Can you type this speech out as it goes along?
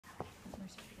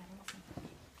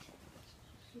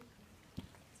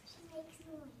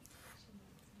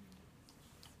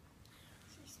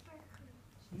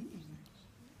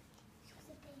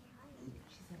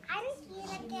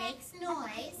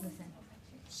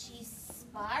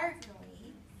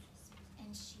sparkly,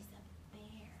 and she's a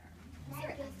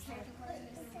bear.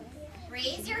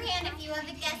 Raise your hand if you have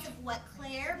a guess of what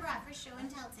Claire brought for show and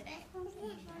tell today.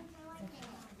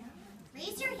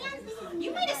 Raise your hand.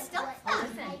 You might have stumped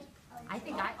them. I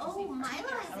think Oh, Milo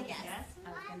has a guess.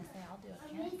 I was going to say I'll do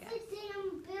a Is guess. it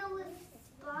a bear with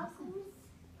sparkles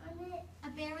on it? A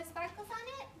bear with sparkles on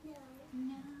it? No.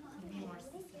 No. Okay.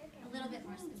 A little bit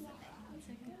more specific.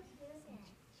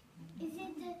 Is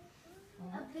it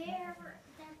a bear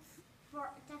that's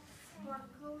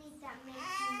sparkly that makes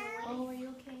noise? Oh, are you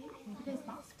okay? You guys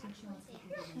boxed.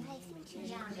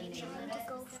 Yeah, maybe a little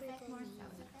Go for specific, the more knee.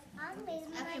 specific. Okay,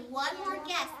 Okay, one more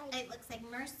guess. It looks like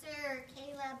Mercer,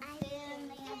 Caleb, Finn,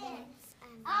 Landon.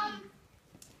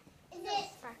 Is it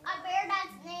a bear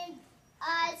that's named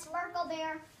Sparkle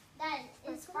Bear that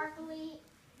is sparkly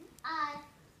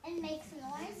and makes a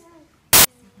noise?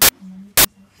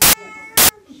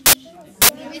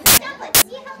 Let's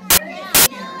see how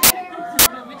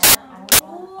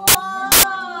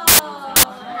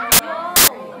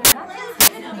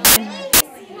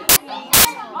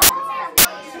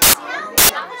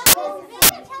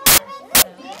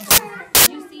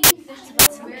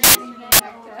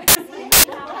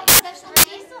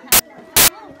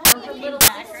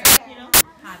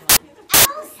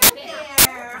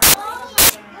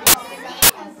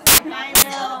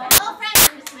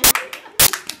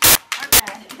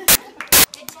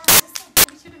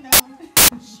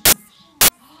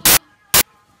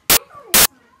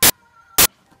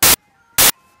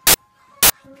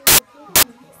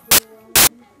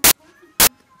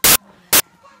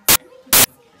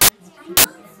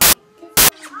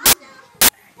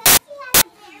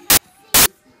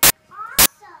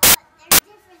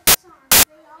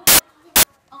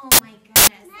Oh my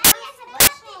goodness.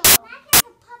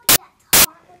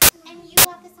 And you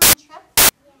got this on a trip?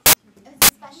 It was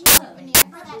a special souvenir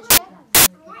for that trip?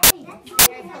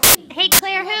 Hey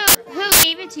Claire, who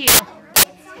gave it to you?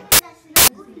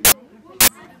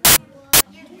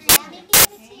 Your Grammy gave it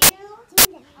to you?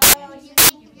 Oh, do you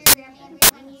think of your Grammy every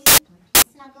time you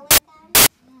snuggle with them?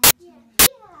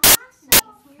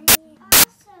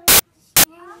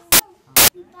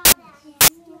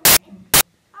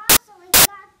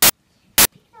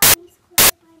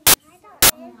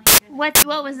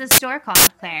 What was the store called,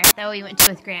 Claire, that we went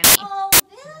to with Grammy? Oh,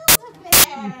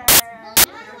 Build-A-Bear!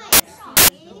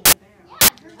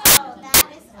 Oh, that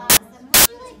is awesome. Would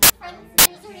you like to friends?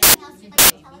 Is there anything else you'd like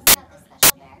to tell us about this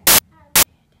special bear?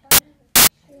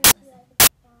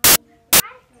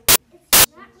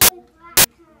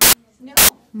 No.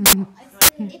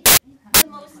 It's the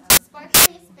most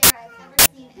sparkliest bear I've ever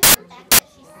seen, and the fact that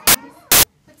she sings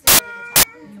puts it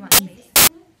over the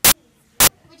top.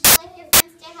 Would you like your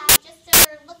friends to have just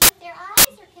a look with their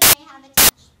eyes, or can they have a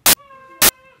touch?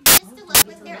 Just a look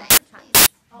with their eyes, please.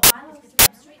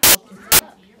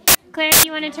 Claire, do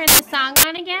you want to turn the song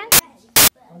on again?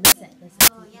 Oh,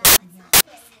 yeah.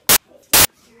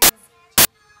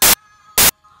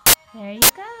 There you go.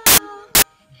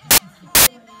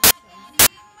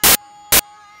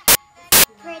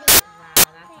 Pretty. Wow,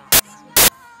 that's awesome.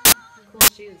 Cool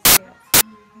shoes, too.